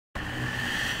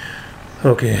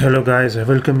Okay, hello guys, I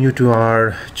welcome you to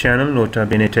our channel Nota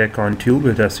Bene Tech on Tube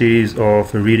with a series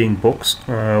of reading books.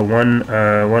 One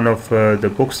of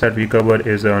the books that we covered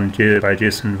is by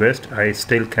Jason West, I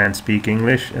Still Can't Speak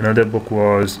English. Another book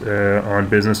was on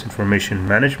business information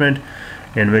management,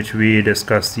 in which we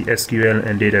discussed the SQL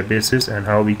and databases and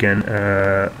how we can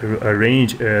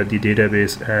arrange the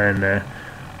database and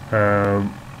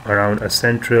around a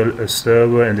central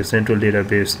server and the central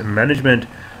database management,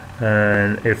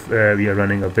 and if we are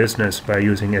running a business by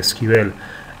using SQL,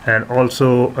 and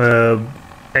also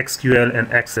XQL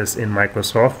and Access in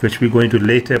Microsoft, which we're going to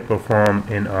later perform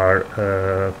in our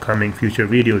coming future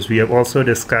videos. We have also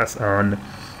discussed on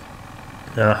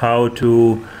how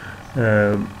to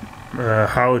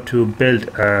build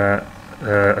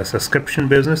a subscription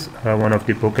business, one of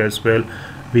the book as well.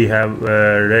 We have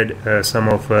read some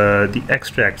of the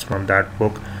extracts from that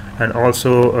book, and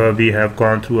also we have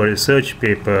gone through a research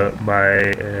paper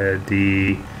by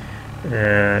the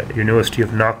University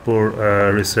of Nagpur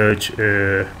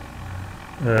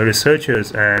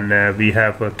researchers, and we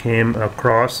have came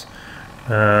across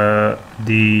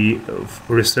the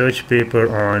research paper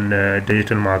on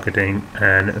digital marketing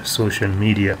and social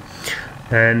media.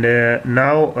 And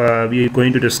now we are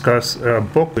going to discuss a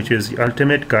book which is The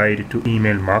Ultimate Guide to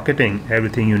Email Marketing,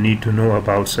 Everything You Need to Know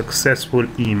About Successful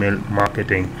Email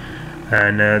Marketing.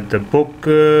 And the book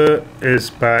is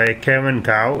by Kevin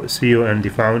Gao, CEO and the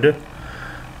founder,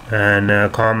 and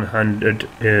Com100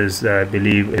 is, I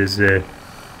believe, is the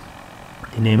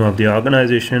name of the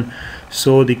organization.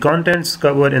 So the contents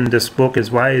covered in this book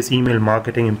is: why is email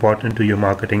marketing important to your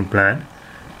marketing plan,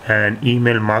 and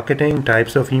email marketing,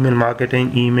 types of email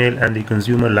marketing, email and the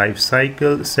consumer life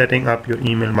cycle, setting up your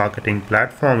email marketing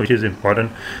platform, which is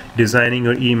important, designing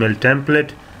your email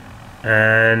template,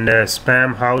 and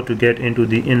spam, how to get into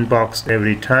the inbox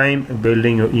every time,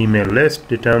 building your email list,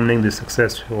 determining the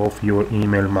success of your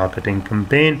email marketing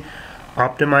campaign,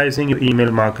 optimizing your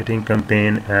email marketing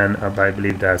campaign, and I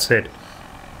believe that's it.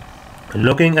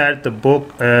 Looking at the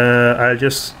book, I'll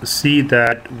just see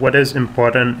that what is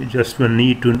important, just we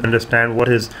need to understand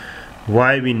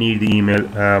why we need the email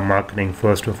marketing.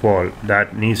 First of all,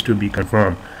 that needs to be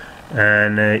confirmed,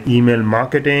 and email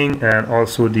marketing, and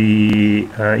also the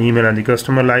email and the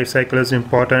customer life cycle is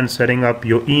important. Setting up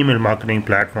your email marketing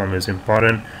platform is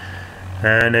important,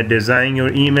 and designing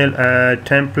your email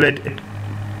template,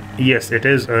 yes, it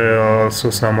is also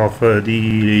some of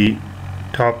the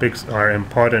topics are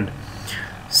important.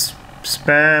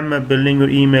 Spam, building your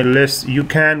email list, you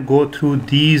can go through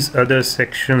these other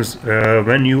sections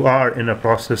when you are in a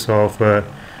process of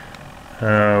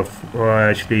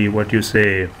actually what you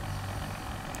say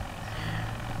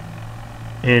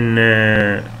in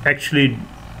actually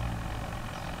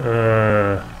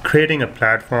creating a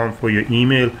platform for your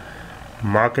email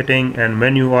marketing, and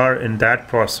when you are in that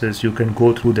process you can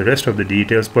go through the rest of the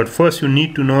details. But first you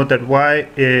need to know that why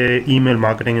email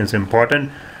marketing is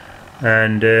important.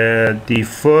 And the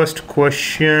first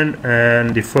question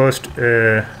and the first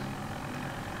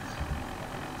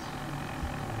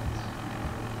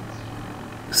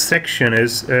section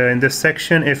is in this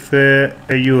section, if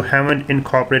you haven't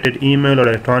incorporated email or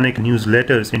electronic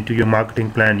newsletters into your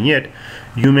marketing plan yet,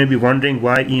 you may be wondering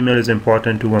why email is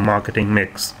important to a marketing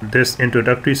mix. This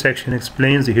introductory section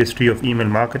explains the history of email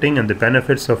marketing and the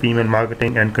benefits of email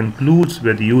marketing, and concludes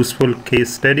with useful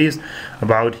case studies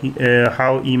about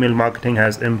how email marketing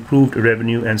has improved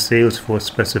revenue and sales for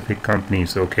specific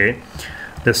companies. Okay.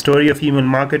 The story of email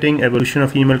marketing, evolution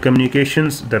of email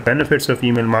communications, the benefits of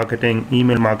email marketing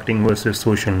versus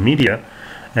social media,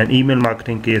 and email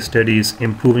marketing case studies,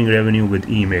 improving revenue with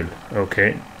email.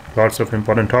 Okay, lots of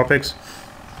important topics.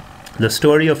 The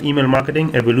story of email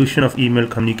marketing, evolution of email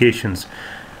communications.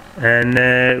 And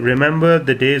remember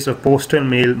the days of postal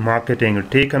mail marketing.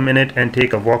 Take a minute and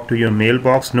take a walk to your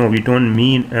mailbox. No, we don't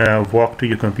mean walk to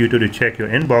your computer to check your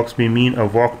inbox. We mean a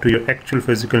walk to your actual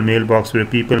physical mailbox where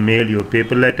people mail your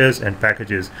paper letters and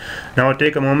packages. Now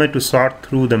take a moment to sort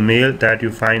through the mail that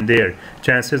you find there.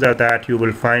 Chances are that you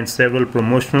will find several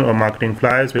promotional or marketing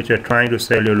flyers which are trying to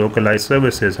sell your localized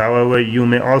services. However, you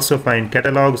may also find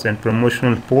catalogs and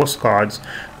promotional postcards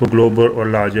for global or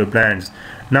larger brands.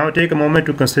 Now take a moment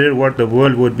to consider what the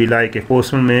world would be like if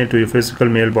postal mail to your physical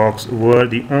mailbox were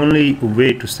the only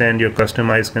way to send your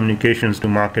customized communications to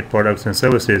market products and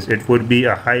services. It would be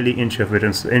a highly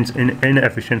inefficient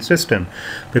system.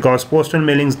 Because postal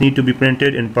mailings need to be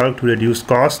printed in bulk to reduce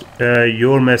cost,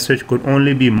 your message could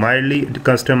only be mildly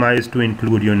customized to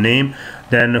include your name,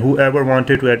 then whoever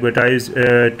wanted to advertise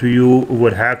to you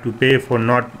would have to pay for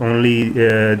not only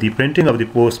the printing of the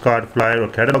postcard, flyer or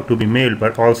catalog to be mailed,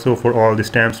 but also for all the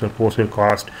stamps or postal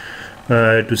cost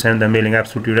to send the mailing.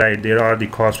 Absolutely right. There are the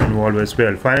costs involved as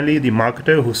well. Finally, the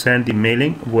marketer who sent the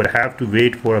mailing would have to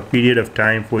wait for a period of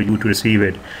time for you to receive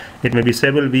it. It may be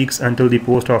several weeks until the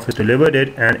post office delivered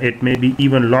it, and it may be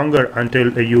even longer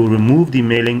until you remove the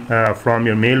mailing from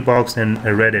your mailbox and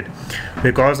read it.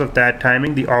 Because of that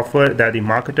timing, the offer that the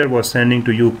marketer was sending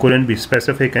to you couldn't be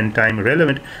specific and time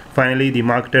relevant. Finally, the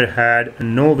marketer had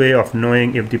no way of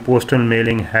knowing if the postal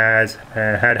mailing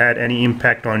had any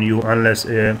impact on you unless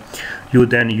you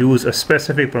then use a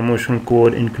specific promotional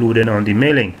code included on the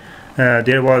mailing.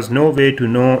 There was no way to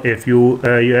know if you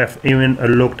have even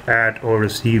looked at or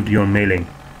received your mailing.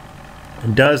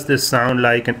 Does this sound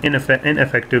like an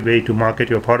ineffective way to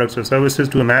market your products or services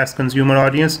to a mass consumer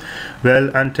audience? Well,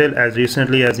 until as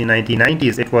recently as the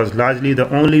 1990s, it was largely the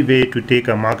only way to take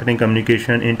a marketing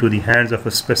communication into the hands of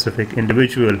a specific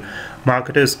individual.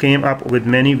 Marketers came up with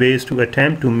many ways to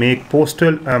attempt to make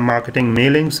postal marketing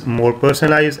mailings more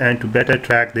personalized and to better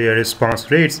track their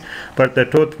response rates. But the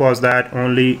truth was that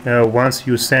only once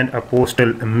you sent a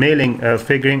postal mailing,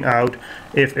 figuring out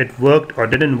if it worked or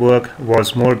didn't work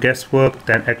was more guesswork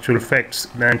than actual facts.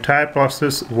 The entire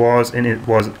process was and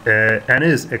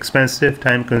is expensive,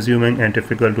 time-consuming, and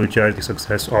difficult to judge the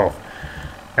success of.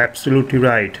 Absolutely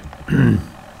right.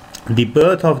 The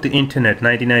birth of the Internet,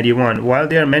 1991. While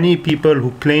there are many people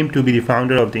who claim to be the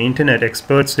founder of the Internet,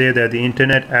 experts say that the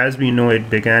Internet as we know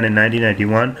it began in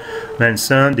 1991 when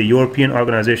CERN, the European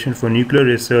Organization for Nuclear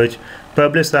Research,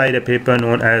 publicized a paper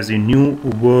known as the New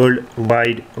World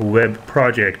Wide Web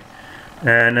Project.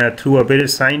 And through a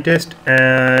British scientist,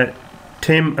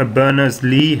 Tim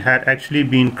Berners-Lee had actually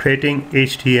been creating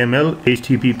HTML,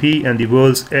 HTTP, and the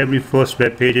world's very first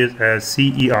web pages as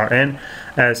CERN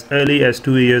as early as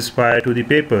 2 years prior to the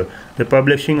paper. The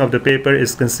publishing of the paper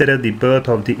is considered the birth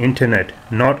of the Internet.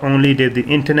 Not only did the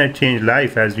Internet change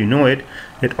life as we know it,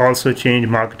 it also changed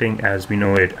marketing as we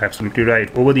know it. Absolutely right.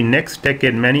 Over the next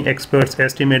decade, many experts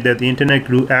estimate that the Internet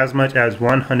grew as much as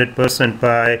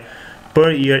 100% per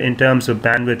year in terms of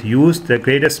bandwidth used. The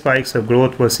greatest spikes of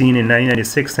growth were seen in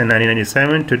 1996 and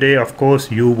 1997. Today, of course,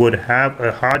 you would have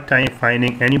a hard time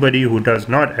finding anybody who does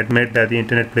not admit that the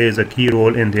Internet plays a key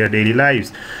role in their daily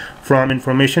lives. From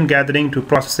information gathering to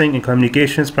processing and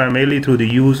communications primarily through the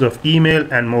use of email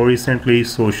and more recently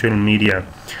social media.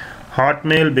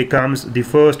 Hotmail becomes the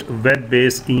first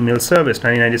web-based email service,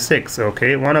 1996.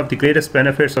 Okay, one of the greatest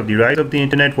benefits of the rise of the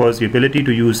Internet was the ability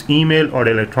to use email or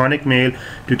electronic mail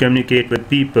to communicate with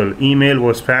people. Email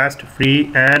was fast,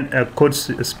 free, and could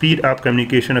speed up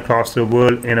communication across the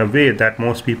world in a way that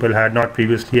most people had not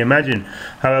previously imagined.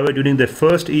 However, during the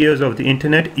first years of the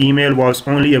Internet, email was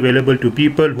only available to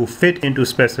people who fit into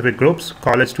specific groups,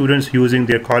 college students using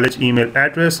their college email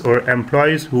address, or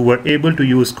employees who were able to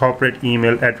use corporate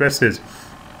email addresses.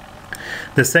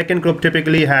 The second group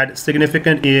typically had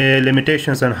significant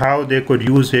limitations on how they could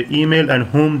use their email and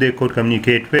whom they could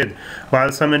communicate with.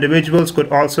 While some individuals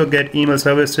could also get email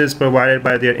services provided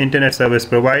by their internet service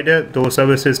provider, those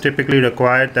services typically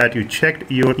required that you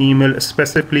checked your email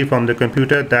specifically from the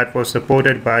computer that was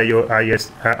supported by your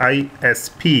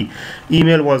ISP.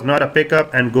 Email was not a pick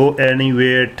up and go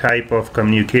anywhere type of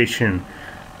communication.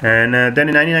 And then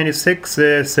in 1996,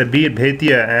 Sabir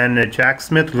Bhatia and Jack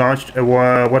Smith launched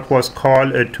what was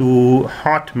called to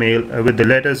Hotmail, with the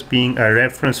letters being a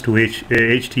reference to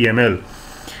HTML.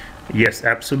 Yes,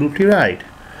 absolutely right.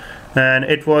 And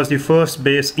it was the first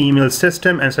base email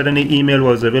system, and suddenly email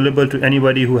was available to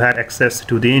anybody who had access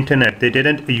to the internet. They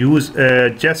didn't use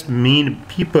just mean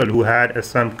people who had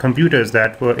some computers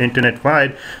that were internet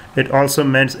wide. It also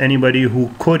meant anybody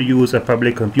who could use a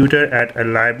public computer at a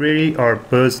library or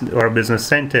business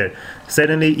center.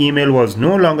 Suddenly, email was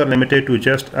no longer limited to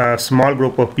just a small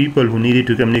group of people who needed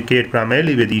to communicate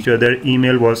primarily with each other.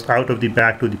 Email was out of the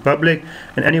bag to the public,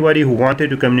 and anybody who wanted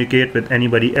to communicate with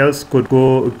anybody else could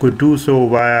do so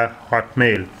via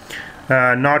Hotmail.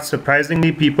 Not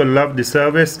surprisingly, people loved the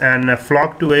service and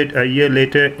flocked to it. A year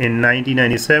later, in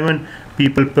 1997,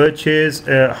 people purchased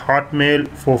Hotmail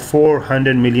for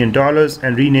 $400 million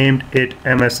and renamed it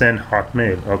MSN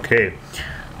Hotmail. Okay,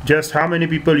 just how many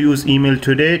people use email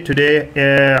today? Today,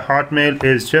 Hotmail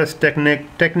is just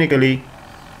technically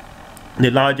the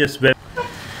largest web.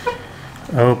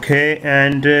 Okay,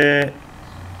 and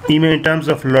email in terms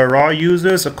of raw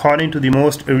users, according to the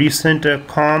most recent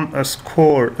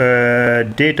ComScore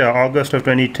data, August of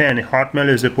 2010, Hotmail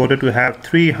is reported to have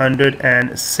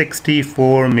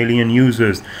 364 million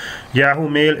users. Yahoo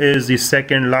Mail is the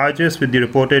second largest with the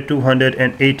reported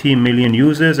 280 million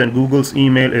users, and Google's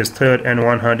email is third and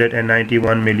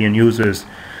 191 million users.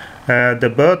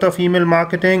 The birth of email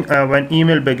marketing. When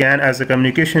email began as a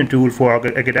communication tool for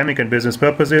academic and business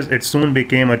purposes, it soon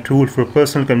became a tool for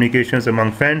personal communications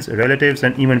among friends, relatives,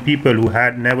 and even people who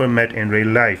had never met in real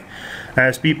life.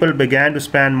 As people began to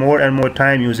spend more and more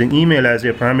time using email as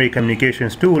their primary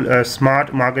communications tool,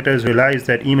 smart marketers realized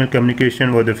that email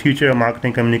communication was the future of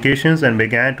marketing communications and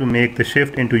began to make the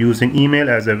shift into using email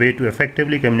as a way to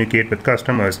effectively communicate with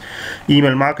customers.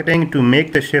 Email marketing to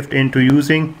make the shift into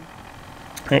using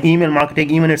email marketing,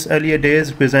 even in its earlier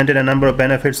days, presented a number of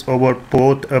benefits over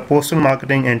both postal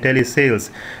marketing and telesales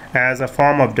as a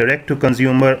form of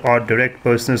direct-to-consumer or direct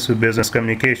business-to-business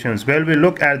communications. Well, we'll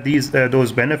look at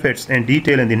those benefits in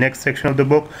detail in the next section of the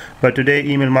book, but today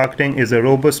email marketing is a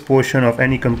robust portion of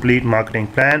any complete marketing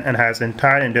plan and has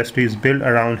entire industries built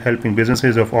around helping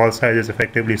businesses of all sizes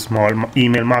effectively small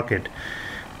email market.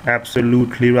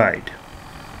 Absolutely right.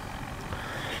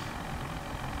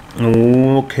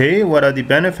 Okay, what are the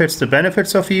benefits? The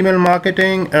benefits of email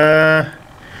marketing: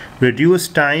 reduce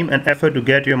time and effort to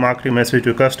get your marketing message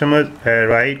to customers,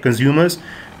 consumers,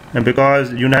 and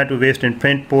because you don't have to waste in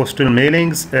print, postal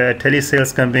mailings,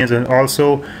 telesales campaigns, and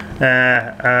also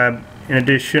in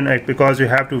addition, because you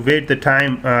have to wait the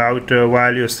time out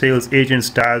while your sales agents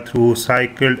dial through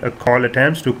cycled call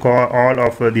attempts to call all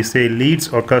of the sale leads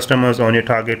or customers on your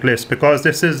target list, because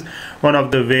this is one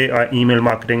of the way our email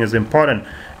marketing is important.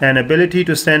 An ability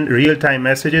to send real-time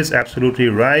messages, absolutely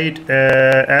right.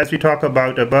 As we talk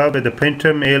about above, with the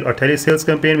printer, mail, or telesales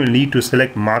campaign, we'll need to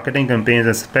select marketing campaigns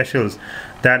and specials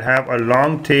that have a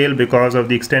long tail because of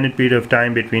the extended period of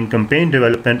time between campaign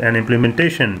development and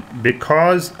implementation.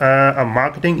 Because a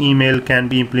marketing email can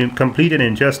be completed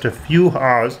in just a few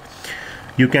hours,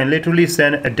 you can literally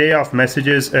send a day of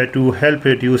messages to help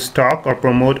reduce stock or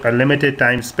promote a limited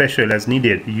time special as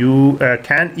needed. You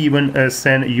can even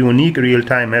send unique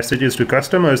real-time messages to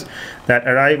customers that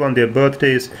arrive on their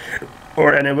birthdays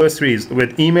or anniversaries.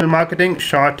 With email marketing,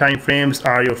 short time frames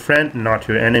are your friend, not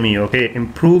your enemy. Okay,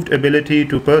 improved ability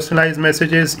to personalize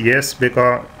messages. Yes,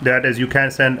 because that is, you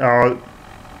can send all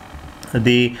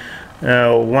the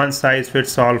one size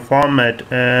fits all format.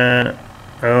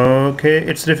 Okay,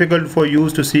 it's difficult for you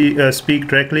to speak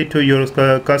directly to your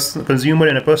consumer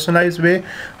in a personalized way.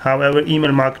 However,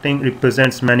 email marketing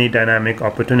represents many dynamic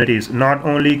opportunities. Not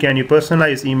only can you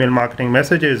personalize email marketing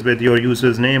messages with your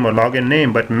user's name or login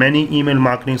name, but many email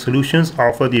marketing solutions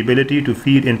offer the ability to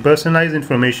feed in personalized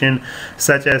information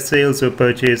such as sales or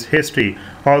purchase history.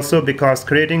 Also, because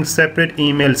creating separate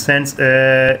email sends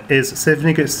is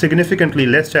significantly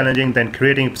less challenging than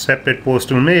creating separate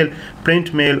postal mail,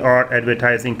 print mail, or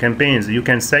advertising campaigns. You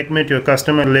can segment your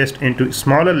customer list into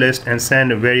smaller lists and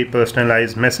send very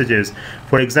personalized messages.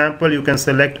 For example, you can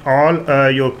select all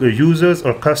your users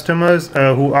or customers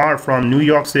who are from New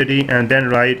York City and then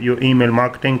write your email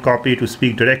marketing copy to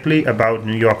speak directly about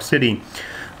New York City.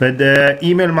 With the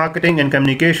email marketing and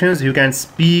communications, you can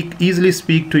easily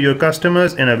speak to your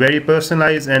customers in a very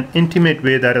personalized and intimate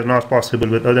way that is not possible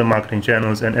with other marketing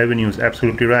channels and avenues.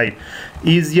 Absolutely right.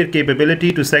 Easier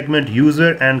capability to segment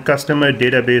user and customer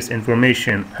database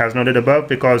information. As noted above,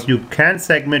 because you can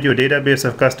segment your database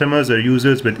of customers or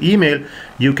users with email,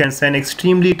 you can send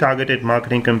extremely targeted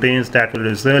marketing campaigns that will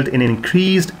result in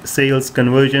increased sales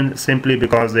conversion simply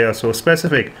because they are so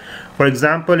specific. For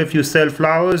example, if you sell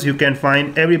flowers, you can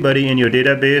find everybody in your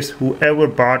database who ever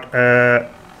bought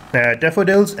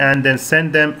daffodils and then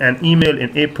send them an email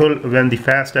in April when the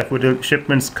fast daffodil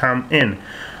shipments come in.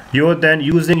 You're then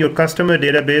using your customer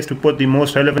database to put the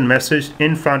most relevant message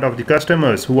in front of the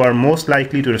customers who are most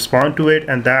likely to respond to it,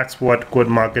 and that's what good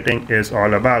marketing is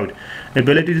all about.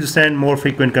 Ability to send more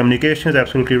frequent communications,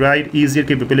 absolutely right. Easier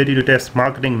capability to test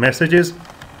marketing messages.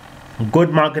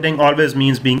 Good marketing always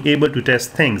means being able to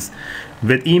test things.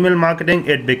 With email marketing,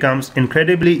 it becomes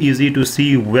incredibly easy to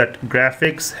see what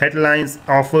graphics, headlines,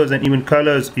 offers, and even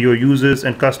colors your users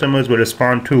and customers will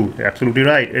respond to. Absolutely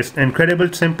right. It's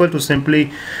incredibly simple to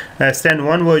simply send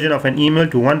one version of an email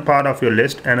to one part of your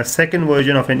list and a second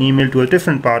version of an email to a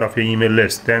different part of your email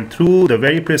list. Then through the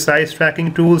very precise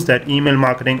tracking tools that email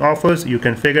marketing offers, you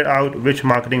can figure out which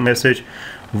marketing message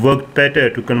worked better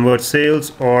to convert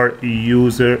sales or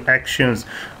user actions.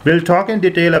 We'll talk in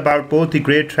detail about both the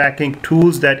great tracking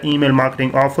tools that email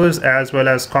marketing offers as well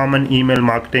as common email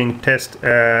marketing tests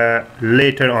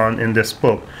later on in this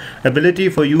book. Ability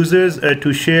for users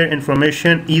to share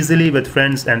information easily with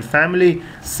friends and family.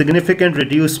 Significant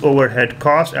reduced overhead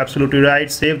cost. Absolutely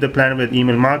right. Save the planet with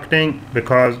email marketing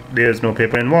because there's no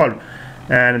paper involved.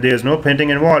 and there's no printing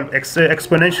involved.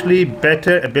 Exponentially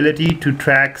better ability to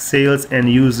track sales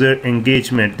and user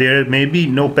engagement. There may be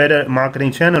no better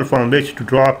marketing channel from which to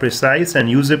draw precise and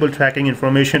usable tracking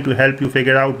information to help you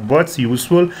figure out what's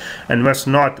useful and what's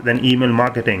not than email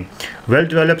marketing.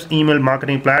 Well-developed email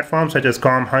marketing platforms such as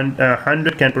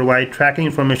Com100 can provide tracking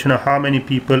information on how many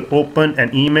people opened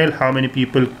an email, how many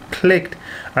people clicked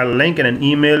a link in an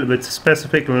email, which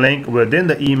specific link within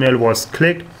the email was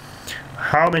clicked,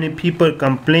 how many people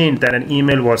complained that an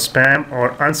email was spam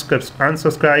or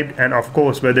unsubscribed, and of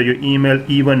course whether your email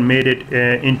even made it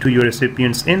into your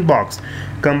recipient's inbox.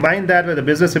 Combine that with the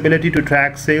business ability to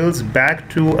track sales back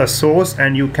to a source,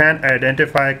 and you can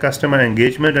identify customer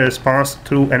engagement and response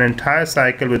through an entire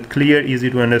cycle with clear, easy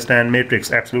to understand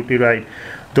metrics. Absolutely right.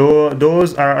 Though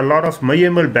those are a lot of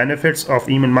measurable benefits of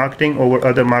email marketing over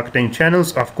other marketing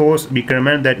channels. Of course, we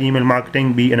recommend that email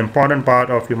marketing be an important part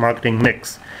of your marketing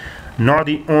mix, not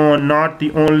the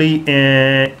only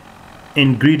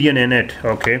ingredient in it.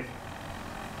 Okay,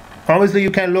 obviously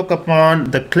you can look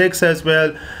upon the clicks as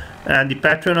well and the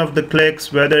pattern of the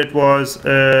clicks, whether it was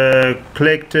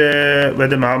clicked,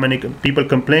 whether how many people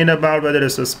complain about, whether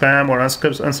it's a spam or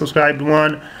unsubscribed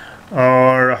one,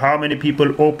 or how many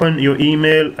people open your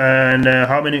email, and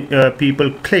how many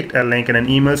people clicked a link in an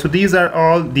email. So these are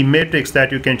all the metrics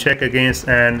that you can check against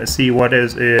and see what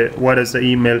is the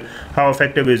email, how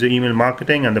effective is your email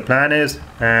marketing, and the plan is,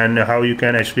 and how you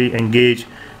can actually engage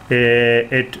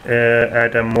it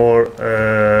at a more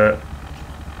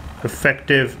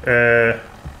effective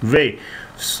way.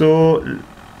 So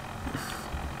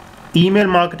email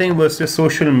marketing versus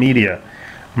social media.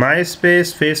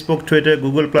 MySpace, Facebook, Twitter,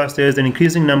 Google+, there is an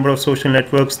increasing number of social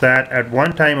networks that at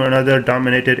one time or another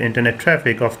dominated internet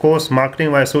traffic. Of course,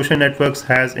 marketing via social networks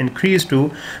has increased too,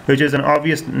 which is an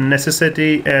obvious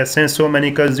necessity since so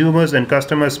many consumers and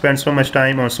customers spend so much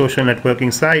time on social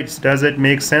networking sites. Does it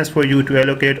make sense for you to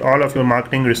allocate all of your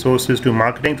marketing resources to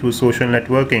marketing through social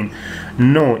networking?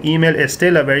 No, email is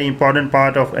still a very important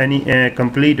part of any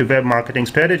complete web marketing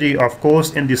strategy. Of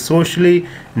course, in the socially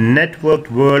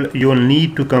networked world, you'll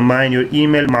need to combine your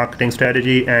email marketing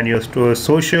strategy and your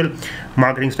social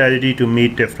marketing strategy to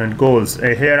meet different goals.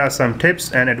 Here are some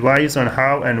tips and advice on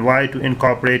how and why to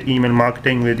incorporate email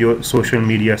marketing with your social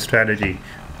media strategy.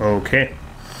 Okay.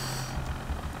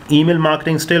 Email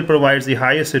marketing still provides the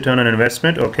highest return on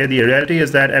investment. Okay, the reality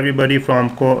is that everybody from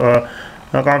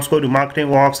Comscore to Marketing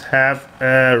Walks have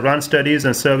run studies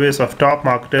and surveys of top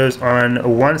marketers, and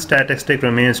one statistic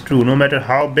remains true. No matter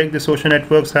how big the social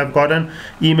networks have gotten,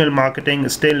 email marketing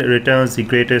still returns the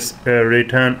greatest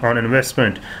return on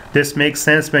investment. This makes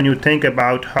sense when you think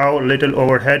about how little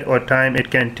overhead or time it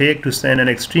can take to send an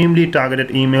extremely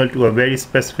targeted email to a very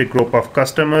specific group of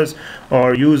customers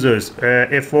or users,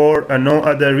 if for no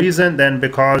other reason than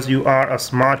because you are a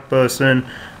smart person,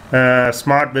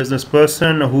 smart business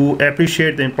person who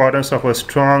appreciate the importance of a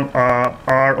strong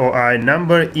ROI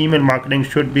number. Email marketing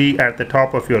should be at the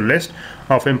top of your list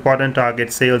of important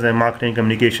target sales and marketing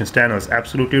communications channels.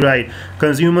 Absolutely right.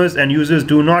 Consumers and users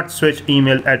do not switch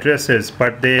email addresses,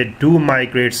 but they do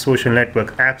migrate social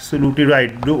network. Absolutely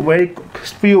right. Very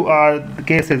few are the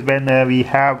cases when we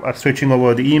have a switching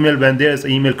over the email. When there is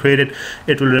email created,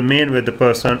 it will remain with the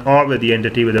person or with the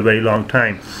entity with a very long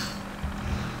time.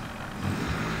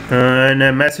 And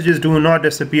messages do not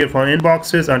disappear from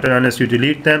inboxes unless you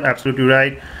delete them. Absolutely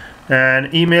right.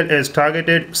 And email is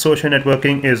targeted. Social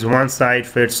networking is one size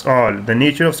fits all. The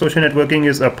nature of social networking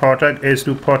is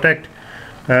to protect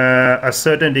a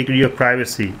certain degree of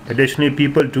privacy. Additionally,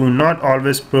 people do not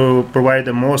always provide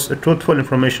the most truthful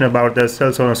information about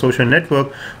themselves on a social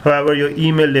network. However, your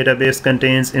email database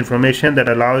contains information that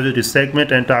allows you to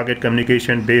segment and target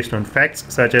communication based on facts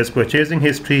such as purchasing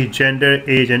history, gender,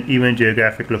 age, and even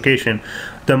geographic location.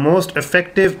 The most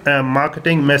effective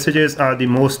marketing messages are the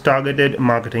most targeted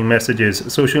marketing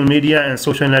messages. Social media and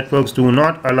social networks do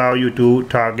not allow you to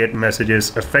target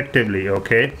messages effectively.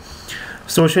 Okay.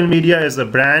 Social media is a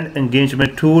brand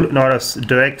engagement tool, not a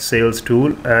direct sales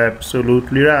tool.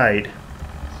 Absolutely right.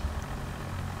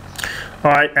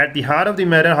 Alright, at the heart of the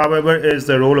matter, however, is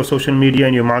the role of social media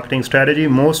in your marketing strategy.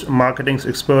 Most marketing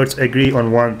experts agree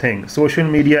on one thing. Social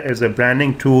media is a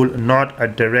branding tool, not a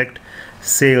direct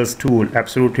sales tool.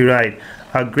 Absolutely right.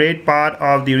 A great part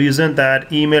of the reason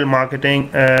that email marketing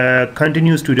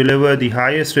continues to deliver the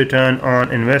highest return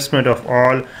on investment of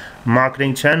all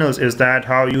marketing channels is that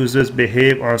how users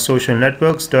behave on social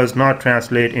networks does not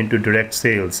translate into direct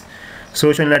sales.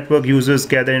 Social network users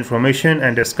gather information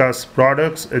and discuss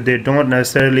products. They don't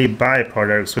necessarily buy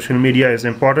products. Social media is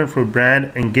important for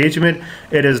brand engagement.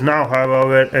 It is now,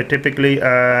 however, typically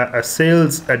a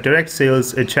direct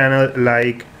sales channel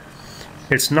like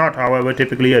it's not, however,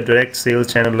 typically a direct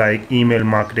sales channel like email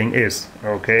marketing is.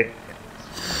 Okay.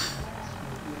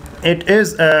 It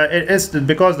is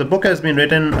because the book has been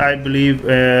written, I believe,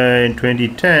 in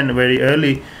 2010, very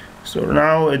early. So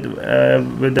now,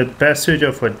 with the passage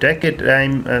of a decade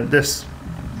time, this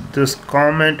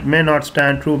comment may not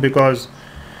stand true, because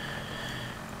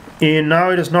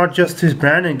now it is not just this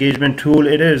brand engagement tool,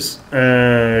 it is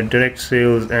direct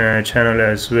sales channel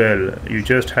as well. You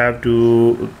just have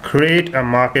to create a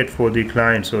market for the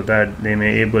client so that they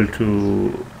may able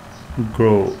to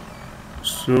grow.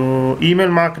 So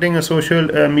email marketing and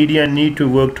social media need to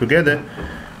work together.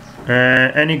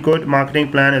 Any good marketing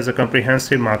plan is a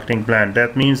comprehensive marketing plan.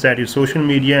 That means that your social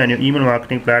media and your email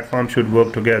marketing platform should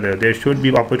work together. There should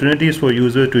be opportunities for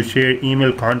users to share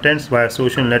email contents via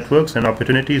social networks and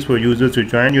opportunities for users to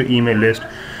join your email list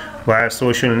via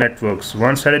social networks.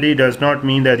 One strategy does not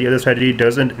mean that the other strategy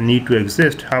doesn't need to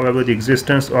exist. However, the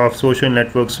existence of social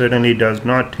networks certainly does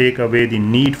not take away the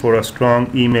need for a strong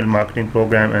email marketing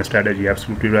program and strategy.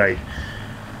 Absolutely right.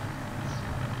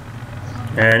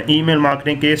 And email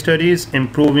marketing case studies: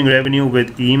 improving revenue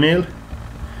with email.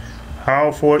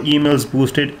 How 4 emails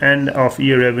boosted end of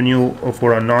year revenue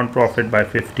for a non-profit by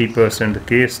 50%. The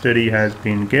case study has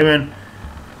been given.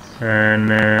 And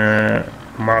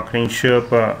marketing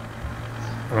Sherpa.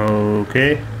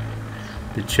 Okay,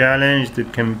 the challenge, the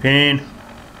campaign,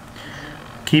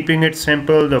 keeping it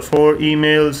simple, the 4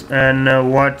 emails. And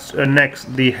what's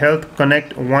next? The Health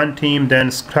Connect One team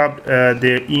then scrubbed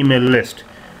their email list.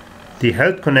 The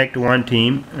Health Connect One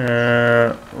team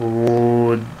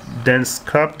then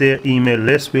scrubbed their email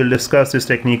list. We'll discuss this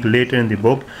technique later in the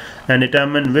book and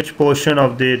determine which portion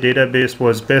of the database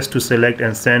was best to select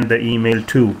and send the email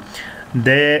to.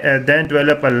 They then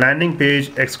develop a landing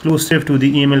page exclusive to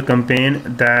the email campaign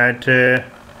that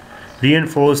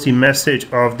reinforced the message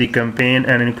of the campaign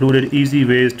and included easy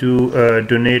ways to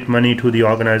donate money to the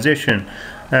organization.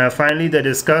 Finally, they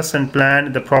discuss and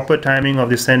plan the proper timing of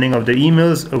the sending of the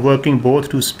emails, working both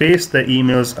to space the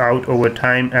emails out over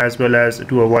time as well as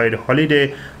to avoid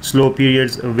holiday slow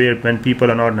periods when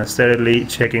people are not necessarily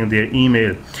checking their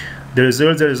email. The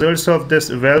results of this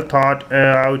well thought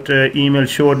out email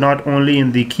showed not only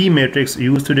in the key metrics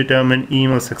used to determine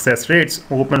email success rates,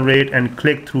 open rate and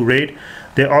click-through rate,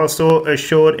 they also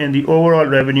showed in the overall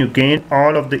revenue gain.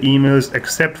 All of the emails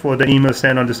except for the email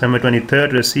sent on December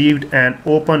 23rd received an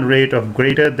open rate of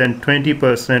greater than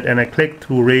 20% and a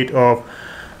click-through rate of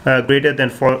greater than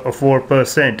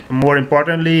 4%. More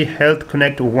importantly, Health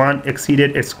Connect One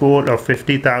exceeded its goal of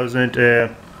 $50,000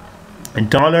 in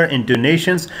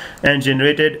donations and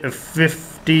generated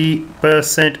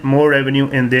 50% more revenue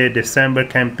in their December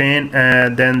campaign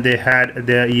than they had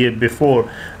the year before.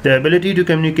 The ability to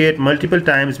communicate multiple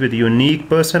times with unique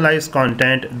personalized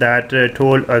content that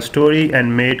told a story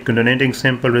and made donating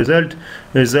simple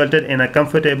resulted in a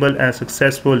comfortable and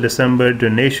successful December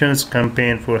donations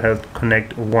campaign for Health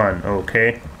Connect One.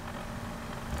 Okay.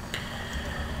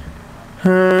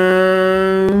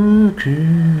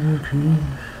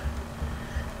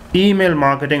 Email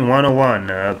marketing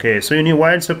 101. Okay, so you know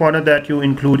why it's important that you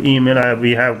include email.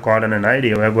 We have gotten an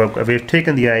idea. We've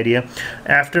taken the idea.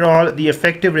 After all, the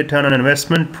effective return on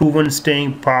investment, proven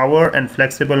staying power, and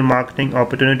flexible marketing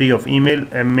opportunity of email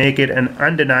make it an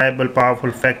undeniable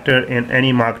powerful factor in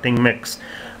any marketing mix.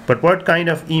 But what kind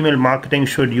of email marketing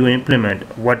should you implement?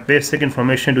 What basic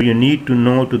information do you need to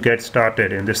know to get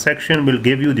started? In this section, we'll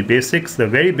give you the basics, the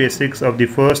very basics of the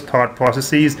first thought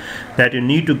processes that you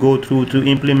need to go through to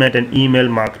implement an email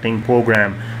marketing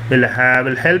program. We'll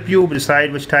help you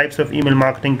decide which types of email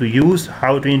marketing to use,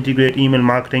 how to integrate email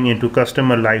marketing into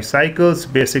customer life cycles,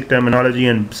 basic terminology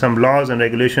and some laws and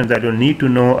regulations that you'll need to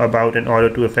know about in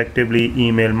order to effectively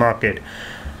email market.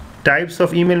 Types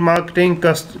of email marketing: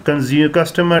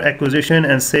 customer acquisition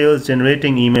and sales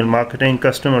generating email marketing,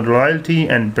 customer loyalty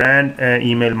and brand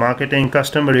email marketing,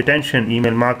 customer retention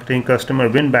email marketing, customer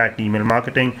win back email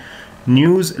marketing,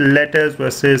 newsletters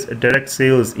versus direct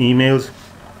sales emails,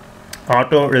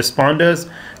 autoresponders,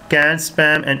 canned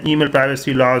spam and email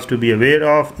privacy laws to be aware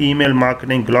of, email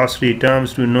marketing glossary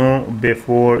terms to know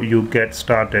before you get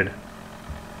started.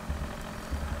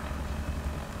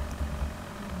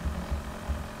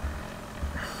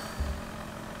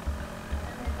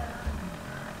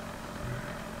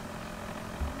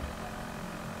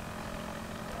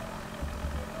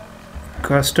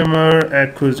 Customer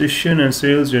acquisition and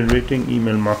sales generating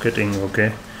email marketing.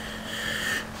 Okay,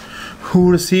 Who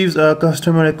receives a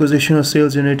customer acquisition or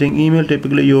sales generating email?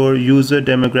 Typically your user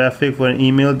demographic for an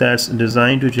email that's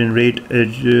designed to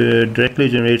directly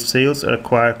generate sales or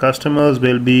acquire customers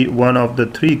will be one of the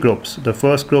three groups. The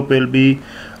first group will be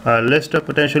a list of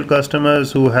potential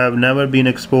customers who have never been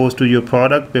exposed to your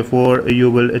product before. You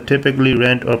will typically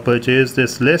rent or purchase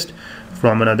this list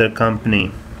from another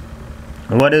company.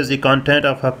 What is the content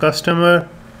of a customer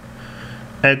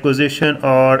acquisition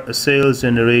or sales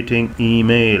generating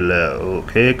email?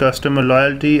 Okay, customer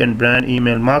loyalty and brand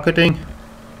email marketing,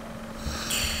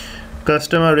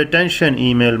 customer retention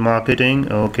email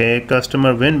marketing, okay,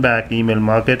 customer win back email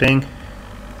marketing.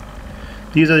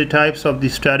 These are the types of the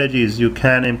strategies you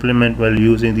can implement while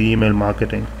using the email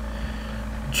marketing.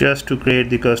 Just to create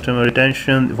the customer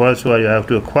retention, first of all you have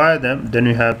to acquire them, then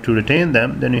you have to retain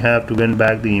them, then you have to win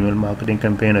back the email marketing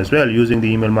campaign as well, using the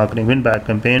email marketing win back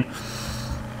campaign.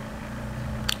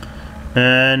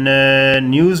 And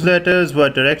newsletters were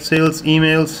direct sales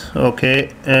emails. Okay,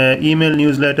 email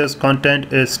newsletters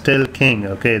content is still king.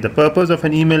 Okay, the purpose of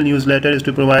an email newsletter is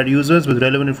to provide users with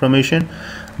relevant information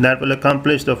that will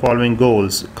accomplish the following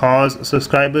goals: cause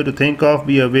subscriber to think of,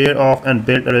 be aware of, and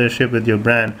build a relationship with your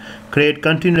brand. Create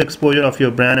continued exposure of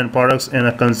your brand and products in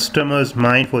a customer's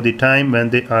mind for the time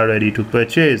when they are ready to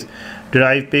purchase.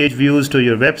 Drive page views to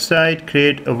your website.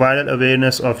 Create a viral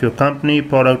awareness of your company,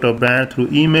 product, or brand through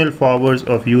email forwards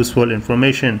of useful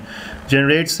information.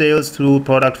 Generate sales through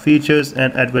product features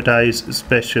and advertise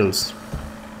specials.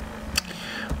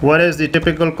 What is the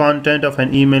typical content of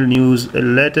an email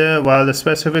newsletter? While the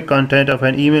specific content of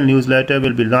an email newsletter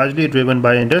will be largely driven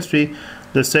by industry,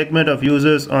 the segment of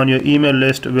users on your email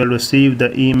list will receive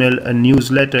the email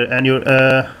newsletter,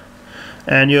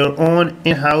 and your own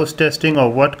in-house testing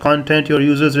of what content your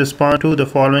users respond to. The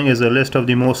following is a list of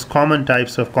the most common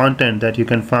types of content that you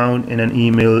can find in an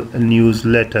email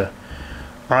newsletter: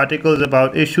 articles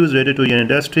about issues related to your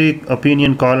industry,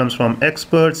 opinion columns from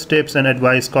experts, tips and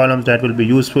advice columns that will be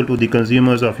useful to the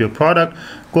consumers of your product,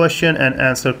 question and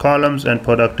answer columns, and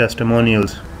product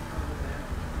testimonials.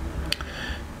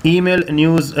 Email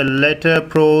newsletter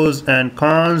pros and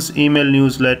cons. Email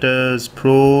newsletters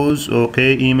pros,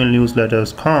 okay, email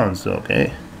newsletters cons,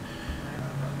 okay,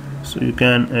 so you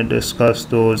can discuss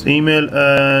those.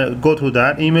 Go through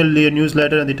that. Email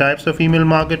newsletter and the types of email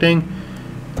marketing,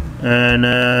 and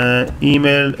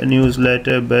email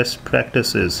newsletter best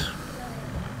practices.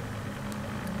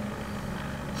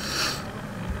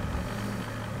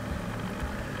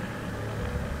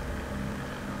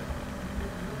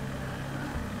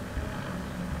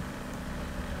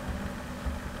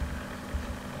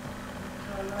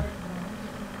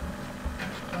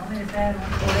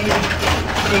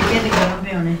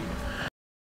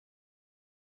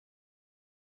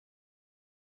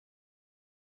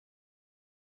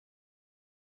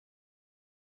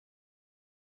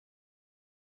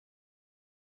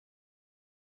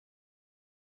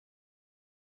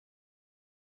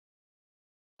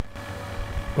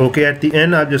 Okay, at the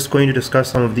end I'm just going to discuss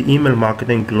some of the email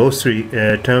marketing glossary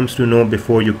terms to know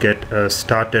before you get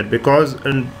started, because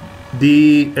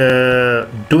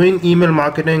doing email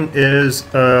marketing is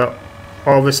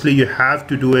obviously you have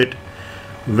to do it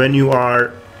when you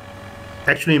are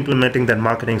actually implementing that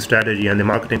marketing strategy and the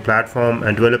marketing platform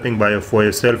and developing for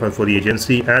yourself and for the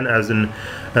agency, and as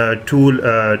a tool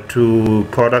to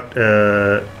product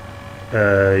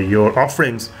your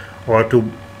offerings, or to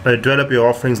develop your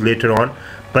offerings later on.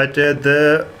 But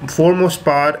the foremost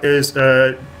part is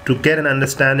to get an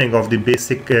understanding of the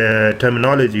basic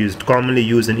terminologies commonly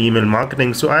used in email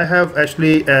marketing. So I have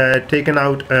actually taken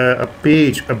out a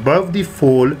page above the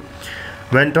fold.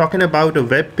 When talking about a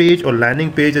web page or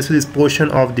landing page, this is portion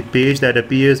of the page that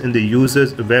appears in the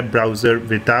user's web browser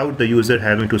without the user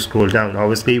having to scroll down.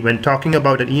 Obviously, when talking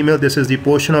about an email, this is the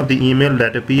portion of the email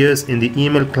that appears in the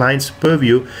email client's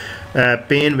purview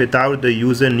pane without the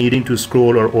user needing to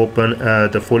scroll or open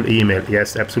the full email.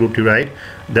 Yes, absolutely right.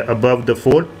 The above the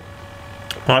fold.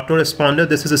 Autoresponder,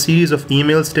 this is a series of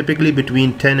emails typically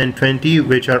between 10 and 20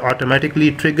 which are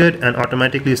automatically triggered and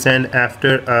automatically sent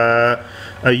after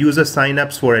a user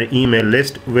sign-ups for an email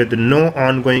list with no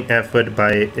ongoing effort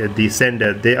by the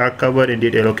sender. They are covered in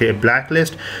detail. Okay, a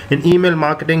blacklist. In email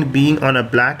marketing, being on a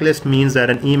blacklist means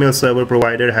that an email server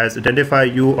provider has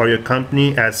identified you or your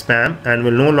company as spam and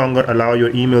will no longer allow your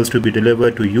emails to be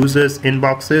delivered to users'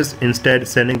 inboxes, instead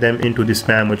sending them into the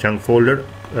spam or junk folder.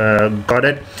 Got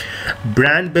it.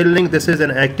 Brand building, this is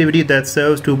an activity that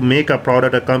serves to make a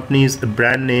product or company's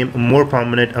brand name more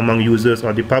prominent among users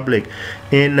or the public.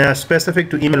 In specific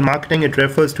to email marketing, it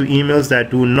refers to emails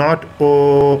that do not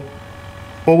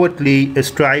overtly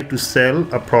strive to sell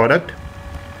a product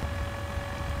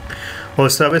or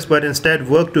service, but instead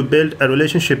work to build a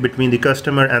relationship between the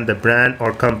customer and the brand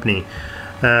or company.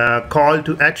 Call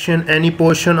to action: any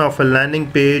portion of a landing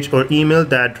page or email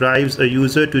that drives a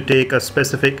user to take a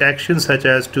specific action, such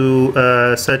as to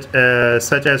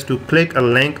click a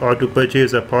link, or to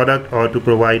purchase a product, or to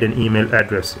provide an email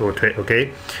address.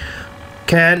 Okay.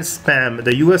 CAN spam: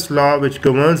 the US law which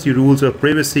governs the rules of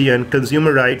privacy and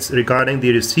consumer rights regarding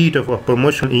the receipt of a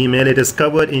promotional email. It is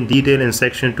covered in detail in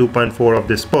section 2.4 of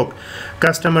this book.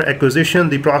 Customer acquisition: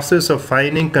 the process of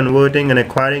finding, converting, and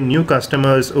acquiring new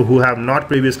customers who have not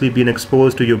previously been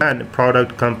exposed to your brand,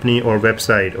 product, company, or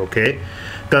website. Okay.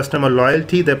 Customer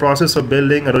loyalty: the process of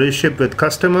building a relationship with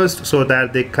customers so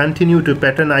that they continue to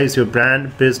patronize your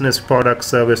brand, business, product,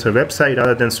 service, or website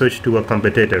rather than switch to a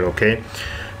competitor. Okay.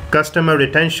 Customer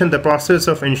retention: the process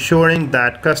of ensuring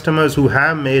that customers who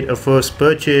have made a first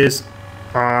purchase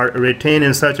are retained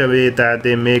in such a way that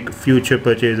they make future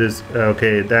purchases.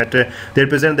 Okay, that they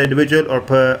represent the individual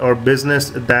or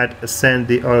business that sent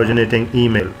the originating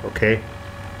email. Okay,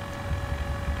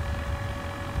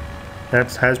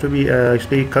 that has to be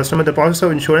actually customer. The process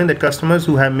of ensuring that customers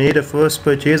who have made a first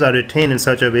purchase are retained in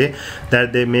such a way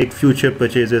that they make future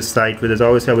purchases. Site with us.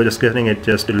 Obviously, I was just getting it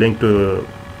just to link to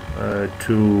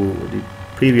the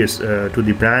previous to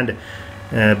the brand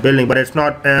building, but it's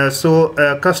not.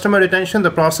 Customer retention: the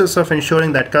process of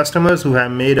ensuring that customers who have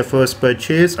made a first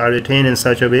purchase are retained in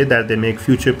such a way that they make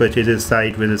future purchases,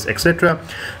 site visits, etc.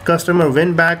 Customer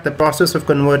win back: the process of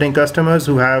converting customers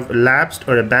who have lapsed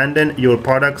or abandoned your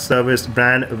product, service,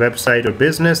 brand, website, or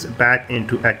business back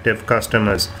into active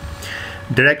customers.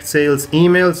 Direct sales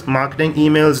emails: marketing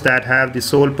emails that have the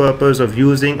sole purpose of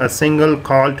using a single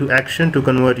call to action to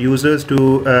convert users to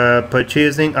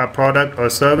purchasing a product or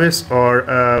service, or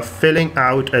filling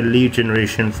out a lead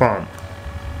generation form.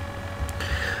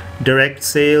 Direct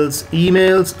sales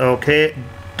emails. Okay.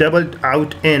 Doubled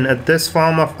out in: this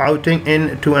form of outing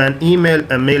into an email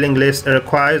mailing list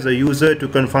requires a user to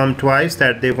confirm twice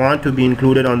that they want to be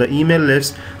included on the email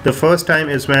list. The first time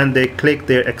is when they click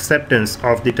their acceptance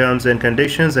of the terms and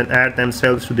conditions and add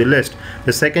themselves to the list.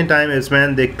 The second time is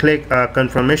when they click a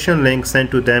confirmation link sent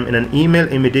to them in an email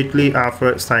immediately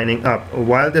after signing up.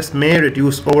 While this may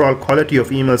reduce overall quality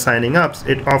of email signing ups,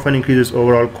 it often increases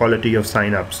overall quality of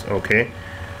sign ups. Okay.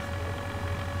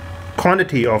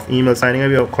 Quantity of email signing up: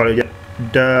 we have called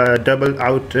double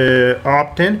out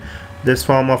opt-in. This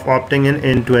form of opting in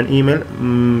into an email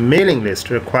mailing list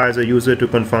requires a user to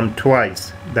confirm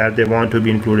twice that they want to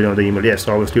be included on the email. Yes,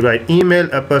 obviously right. Email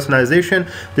personalization: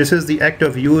 this is the act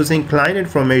of using client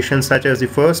information such as the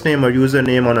first name or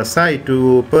username on a site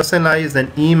to personalize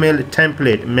an email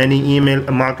template. Many email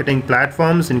marketing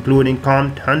platforms, including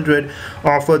Compt100,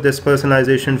 offer this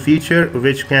personalization feature,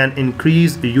 which can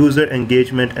increase user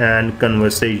engagement and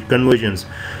conversions.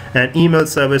 An email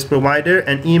service provider: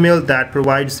 an email that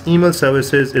provides email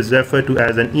services is referred to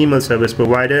as an email service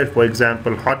provider. For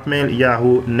example, Hotmail,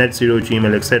 Yahoo, NetZero,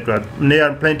 Gmail, etc. There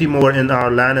are plenty more in our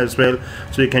LAN as well,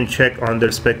 so you can check on the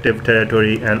respective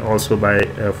territory and also by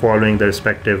following the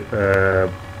respective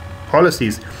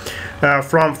policies.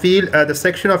 From field: the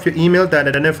section of your email that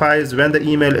identifies when the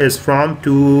email is from.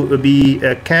 To be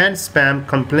a canned spam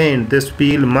complaint, this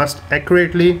field must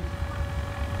accurately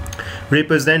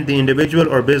represent the individual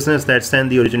or business that sent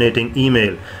the originating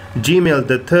email. Gmail: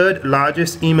 the third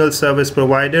largest email service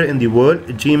provider in the world.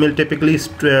 Gmail typically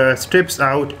strips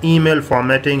out email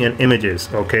formatting and images.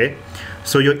 Okay,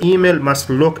 so your email must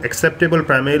look acceptable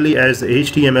primarily as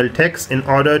HTML text in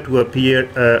order to appear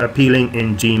appealing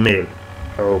in Gmail.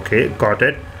 Okay, got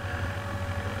it.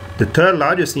 The third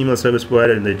largest email service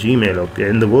provider in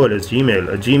the world is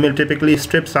Gmail. Gmail typically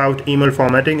strips out email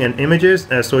formatting and images,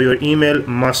 so your email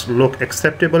must look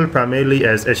acceptable primarily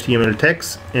as HTML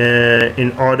text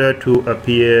in order to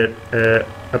appear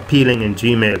appealing in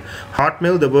Gmail.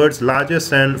 Hotmail: the world's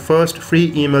largest and first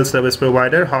free email service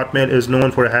provider. Hotmail is known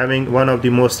for having one of the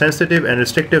most sensitive and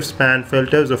restrictive spam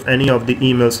filters of any of the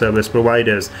email service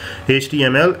providers.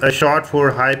 HTML, short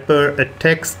for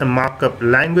hypertext markup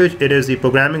language. It is the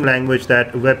programming language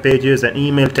that web pages and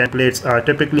email templates are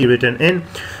typically written in.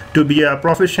 To be a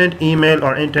proficient email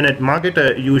or internet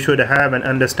marketer, you should have an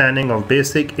understanding of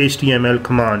basic HTML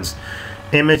commands.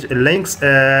 Image links: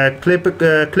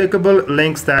 clickable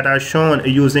links that are shown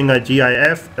using a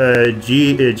GIF,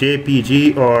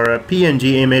 JPG, or a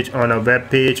PNG image on a web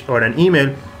page or an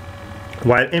email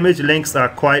While image links are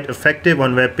quite effective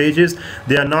on web pages,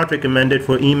 they are not recommended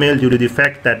for email due to the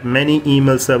fact that many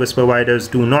email service providers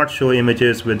do not show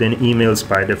images within emails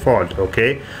by default.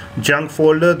 Okay, junk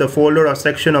folder, the folder or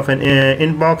section of an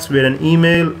inbox where an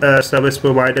email service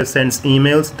provider sends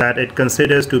emails that it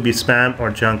considers to be spam or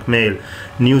junk mail.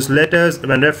 Newsletters,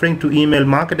 when referring to email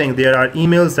marketing, there are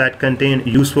emails that contain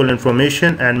useful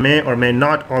information and may or may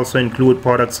not also include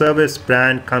product, service,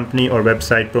 brand, company, or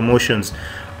website promotions.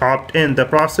 Opt-in, the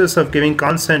process of giving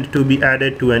consent to be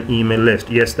added to an email list.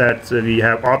 Yes, that's we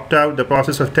have opt-out, the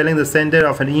process of telling the sender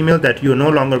of an email that you no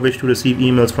longer wish to receive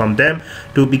emails from them.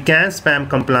 To be CAN spam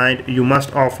compliant, you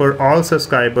must offer all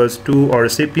subscribers to or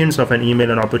recipients of an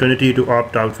email an opportunity to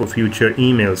opt out for future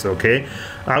emails. Okay,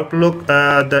 Outlook,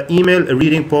 the email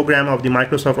reading program of the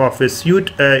Microsoft Office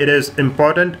suite. It is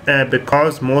important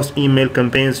because most email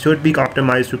campaigns should be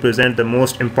optimized to present the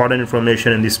most important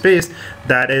information in the space,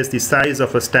 that is the size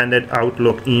of a standard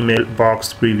Outlook email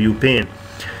box preview pane.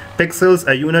 Pixels,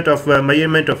 a unit of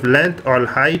measurement of length or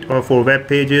height or for web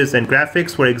pages and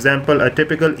graphics. For example, a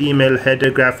typical email header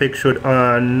graphic should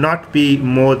not be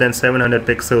more than 700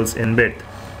 pixels in width.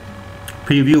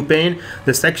 Preview pane,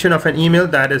 the section of an email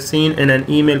that is seen in an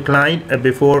email client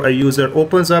before a user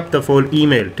opens up the full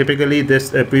email. Typically,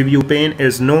 this preview pane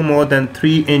is no more than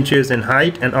 3 inches in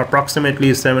height and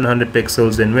approximately 700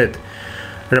 pixels in width.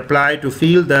 Reply to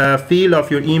field, the field of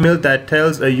your email that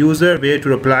tells a user where to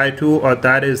reply to, or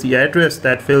that is the address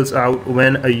that fills out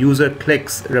when a user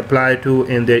clicks reply to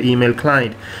in their email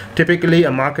client. Typically,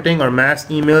 a marketing or mass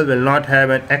email will not have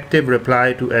an active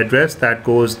reply to address that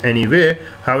goes anywhere.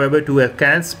 However, to a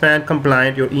CAN spam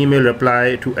compliant, your email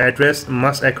reply to address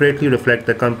must accurately reflect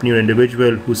the company or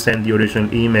individual who sent the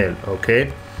original email.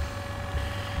 Okay.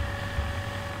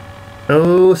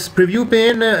 Oh, preview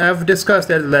pane, I've discussed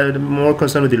that more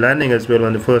concerned with the landing as well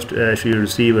when the first recipient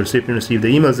receive the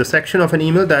emails. The section of an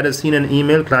email that is seen in an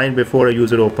email client before a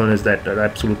user opens, that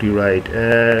absolutely right.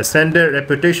 Sender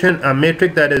reputation, a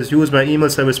metric that is used by email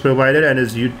service provider and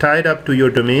is tied up to your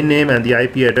domain name and the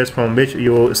IP address from which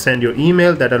you send your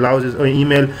email, that allows your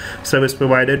email service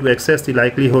provider to assess the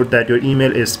likelihood that your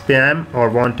email is spam or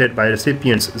wanted by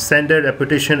recipients. Sender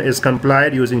reputation is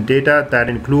complied using data that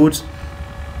includes,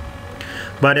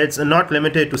 but it's not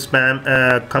limited to spam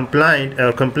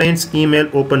complaints, email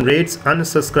open rates,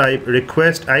 unsubscribe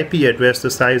request, IP address, the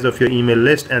size of your email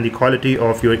list, and the quality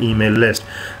of your email list.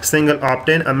 Single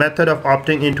opt-in, a method of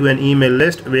opting into an email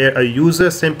list where a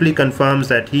user simply confirms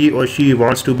that he or she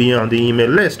wants to be on the email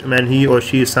list when he or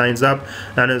she signs up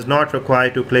and is not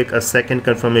required to click a second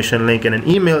confirmation link in an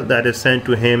email that is sent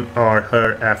to him or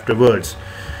her afterwards.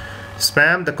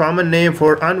 Spam, the common name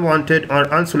for unwanted or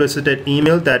unsolicited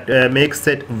email that makes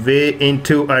its way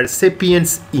into a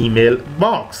recipient's email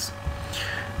box.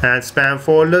 And spam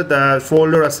folder, the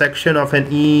folder or section of an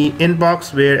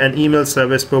inbox where an email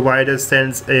service provider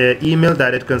sends an email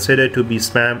that is considered to be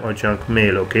spam or junk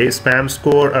mail. Okay, spam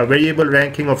score, a variable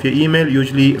ranking of your email,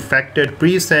 usually factored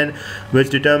pre-send, which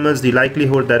determines the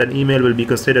likelihood that an email will be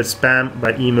considered spam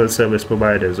by email service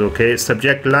providers. Okay,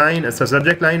 subject line, it's a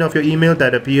subject line of your email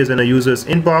that appears in a user's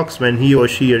inbox when he or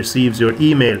she receives your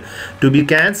email. To be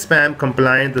CAN spam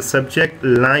compliant, the subject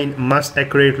line must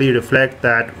accurately reflect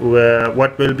that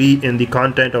what will be in the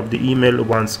content of the email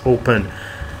once open.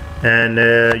 And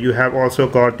you have also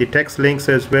got the text links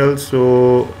as well,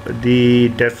 so the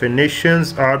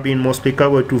definitions are being mostly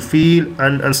covered to field,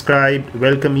 unsubscribed,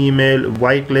 welcome email,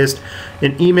 whitelist.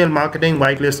 In email marketing,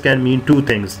 whitelist can mean two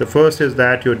things. The first is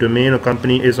that your domain or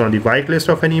company is on the whitelist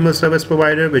of an email service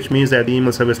provider, which means that the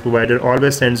email service provider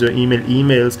always sends your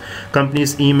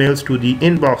company's emails to the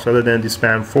inbox rather than the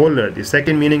spam folder. The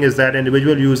second meaning is that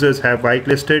individual users have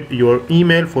whitelisted your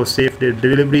email for safe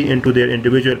delivery into their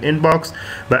individual inbox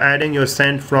by adding your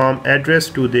send from address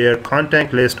to their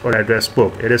contact list or address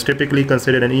book. It is typically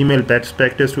considered an email best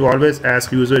practice to always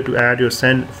ask user to add your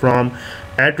send from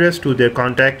address to their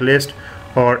contact list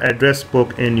or address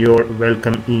book in your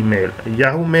welcome email.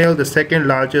 Yahoo Mail, the second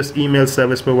largest email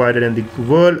service provider in the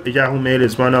world. Yahoo Mail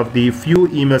is one of the few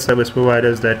email service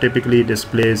providers that typically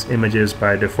displays images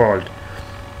by default.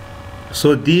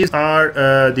 So these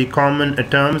are the common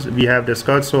terms we have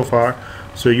discussed so far.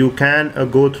 So you can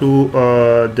go through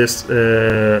this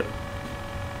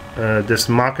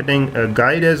marketing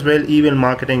guide as well, email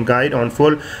marketing guide on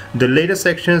full. The later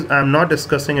sections I'm not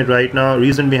discussing it right now.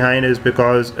 Reason behind is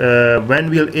because when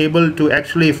we're able to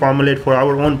actually formulate for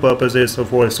our own purposes or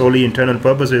for solely internal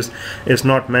purposes, it's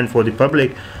not meant for the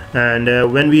public.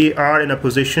 And when we are in a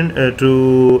position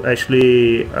to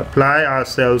actually apply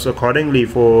ourselves accordingly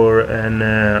for an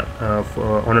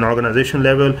on an organization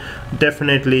level,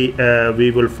 definitely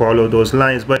we will follow those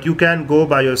lines. But you can go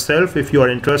by yourself if you are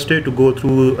interested to go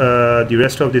through the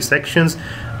rest of the sections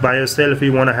by yourself. If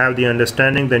you want to have the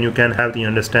understanding, then you can have the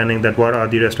understanding that what are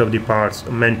the rest of the parts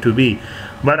meant to be.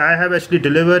 But I have actually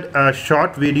delivered a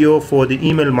short video for the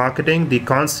email marketing, the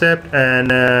concept, and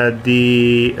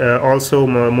the also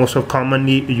most of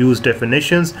commonly used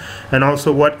definitions, and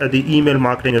also what the email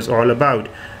marketing is all about.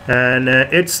 And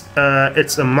it's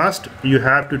a must. You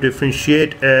have to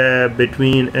differentiate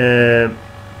between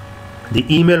the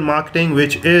email marketing,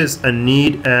 which is a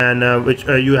need, and which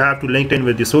you have to link in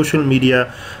with the social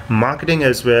media marketing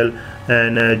as well.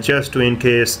 And just to in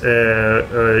case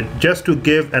just to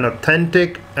give an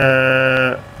authentic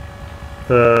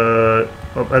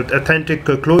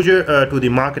closure to the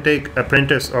marketing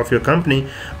apprentice of your company,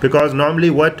 because normally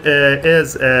what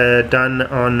is done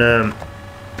on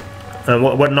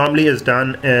what normally is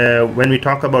done when we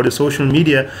talk about the social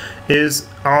media is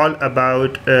all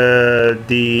about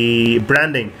the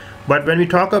branding. But when we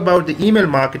talk about the email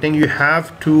marketing, you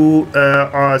have to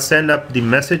send up the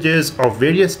messages of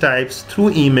various types through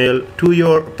email to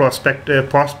your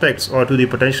prospects or to the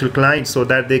potential clients, so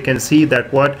that they can see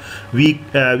that what we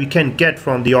can get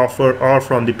from the offer or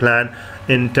from the plan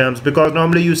in terms. Because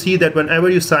normally you see that whenever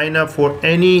you sign up for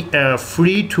any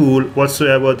free tool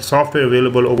whatsoever, the software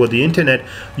available over the internet,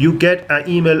 you get an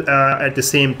email at the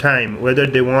same time, whether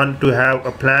they want to have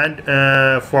a plan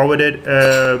forwarded,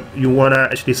 you want to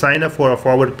actually sign up for a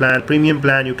forward plan, premium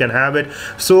plan, you can have it.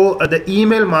 So the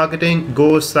email marketing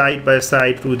goes side by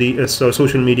side through the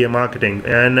social media marketing.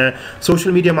 And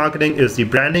social media marketing is the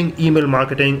branding, email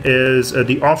marketing is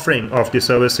the offering of the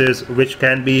services, which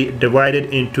can be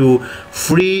divided into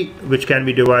free, which can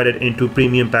be divided into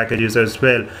premium packages as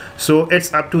well. So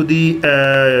it's up to the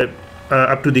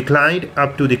client,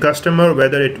 up to the customer,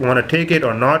 whether it want to take it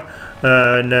or not.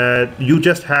 And you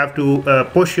just have to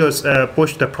push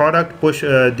the product, push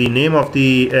the name of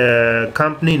the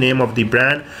company, name of the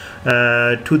brand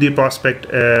to the prospect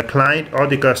client or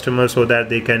the customer, so that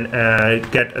they can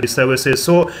get the services.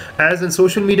 So as in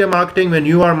social media marketing, when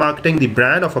you are marketing the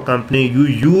brand of a company, you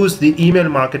use the email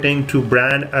marketing to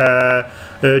brand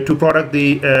to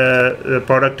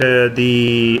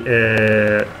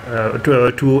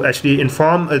actually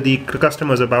inform the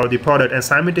customers about the product. And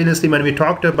simultaneously, when we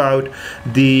talked about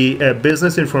the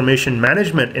business information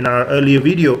management in our earlier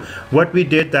video, what we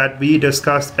did, that we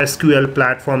discussed SQL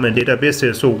platform and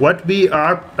databases. So what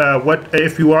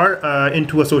if you are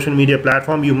into a social media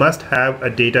platform, you must have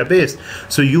a database.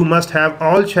 So you must have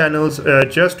all channels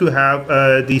just to have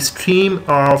the stream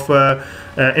of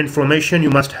information. You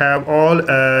must have all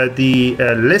the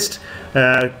list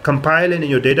compiled in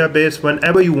your database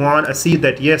whenever you want to see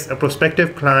that yes, a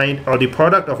prospective client or the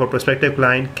product of a prospective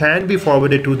client can be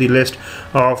forwarded to the list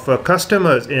of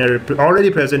customers already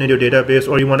present in your database,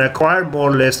 or you want to acquire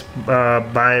more lists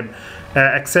by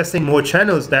accessing more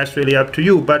channels. That's really up to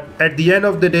you. But at the end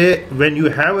of the day, when you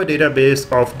have a database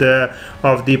of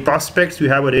the prospects, you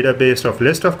have a database of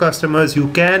list of customers, you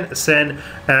can send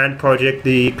and project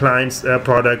the client's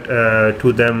product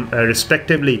to them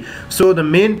respectively. So the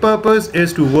main purpose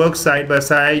is to work side by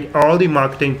side all the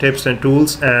marketing tips and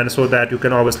tools, and so that you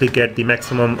can obviously get the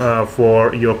maximum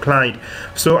for your client.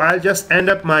 So I'll just end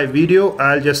up my video.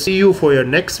 I'll just see you for your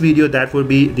next video. That will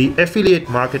be the affiliate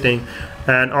marketing.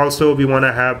 And also we want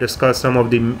to discuss some of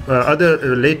the other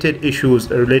related issues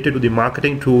related to the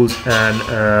marketing tools and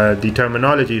the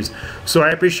terminologies. So I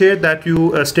appreciate that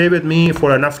you stay with me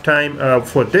for enough time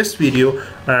for this video,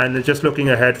 and just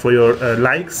looking ahead for your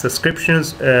likes,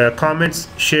 subscriptions, comments,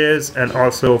 shares, and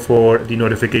also for the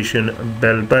notification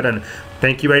bell button.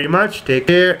 Thank you very much. Take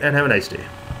care and have a nice day.